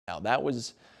Now, that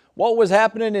was what was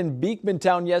happening in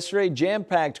Beekmantown yesterday.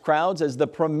 Jam-packed crowds as the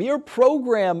premier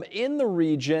program in the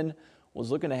region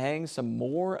was looking to hang some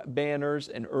more banners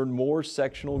and earn more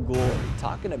sectional glory.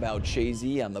 Talking about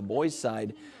Chazy on the boys'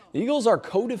 side, the Eagles are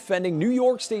co-defending New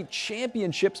York State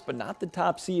championships, but not the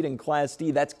top seed in Class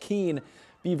D. That's Keene.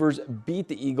 Beavers beat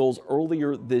the Eagles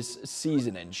earlier this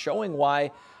season, and showing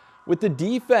why with the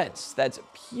defense. That's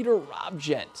Peter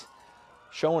Robgent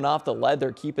showing off the lead.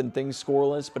 They're keeping things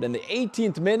scoreless, but in the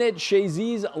 18th minute,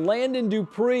 Chazy's Landon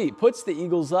Dupree puts the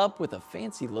Eagles up with a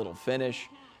fancy little finish.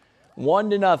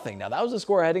 1-0. Now, that was the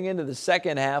score heading into the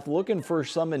second half. Looking for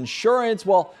some insurance.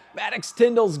 Well, Maddox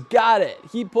Tyndall's got it.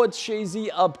 He puts Chazy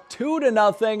up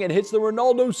 2-0 and hits the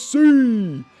Ronaldo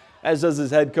C, as does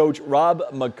his head coach, Rob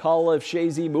McAuliffe.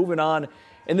 Chazy moving on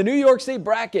in the New York State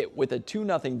bracket with a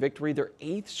 2-0 victory, their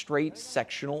 8th straight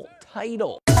sectional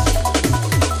title.